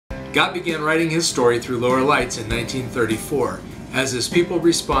God began writing his story through Lower Lights in 1934 as his people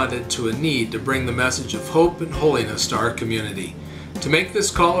responded to a need to bring the message of hope and holiness to our community. To make this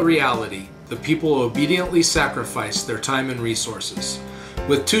call a reality, the people obediently sacrificed their time and resources.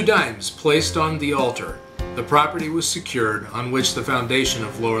 With 2 dimes placed on the altar, the property was secured on which the foundation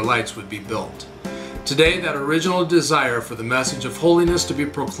of Lower Lights would be built. Today, that original desire for the message of holiness to be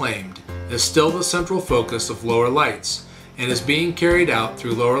proclaimed is still the central focus of Lower Lights and is being carried out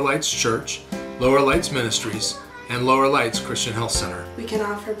through Lower Lights Church, Lower Lights Ministries, and Lower Lights Christian Health Center. We can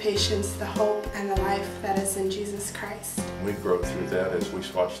offer patients the hope and the life that is in Jesus Christ. We grow through that as we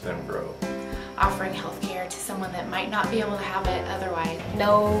watch them grow. Offering health care to someone that might not be able to have it otherwise.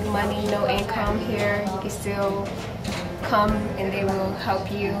 No money, no income here. You can still come and they will help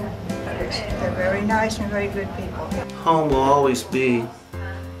you. They're very nice and very good people. Home will always be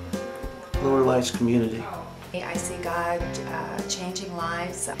Lower Lights community. I see God changing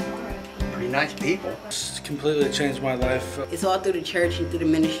lives. Pretty nice people. It's completely changed my life. It's all through the church and through the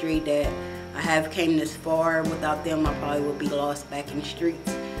ministry that I have came this far. Without them, I probably would be lost back in the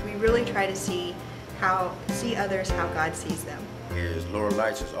streets. We really try to see others how God sees them. Lower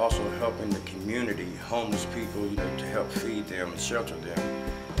Lights is also helping the community, homeless people, to help feed them and shelter them.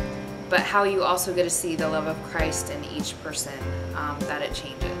 But how you also get to see the love of Christ in each person, that it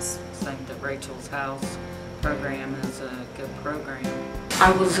changes. I think that Rachel's House program is a good program.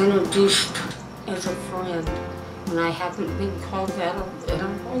 I was introduced as a friend, and I haven't been called that in a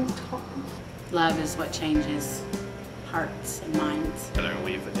long time. Love is what changes hearts and minds. And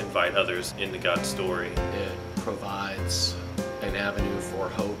we invite others into God's story. It provides an avenue for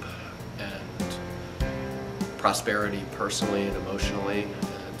hope and prosperity personally and emotionally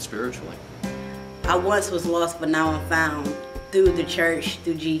and spiritually. I once was lost, but now I'm found through the church,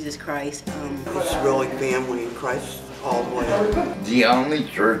 through Jesus Christ. It's really family in Christ all the way. The only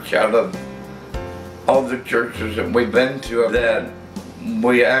church out of all the churches that we've been to that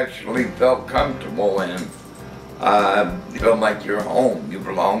we actually felt comfortable in. You feel like you're home, you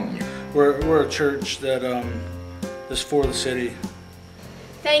belong. We're a church that is for the city.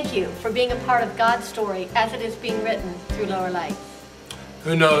 Thank you for being a part of God's story as it is being written through Lower Lights.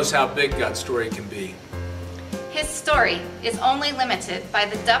 Who knows how big God's story can be? His story is only limited by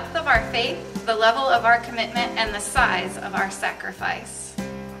the depth of our faith, the level of our commitment, and the size of our sacrifice.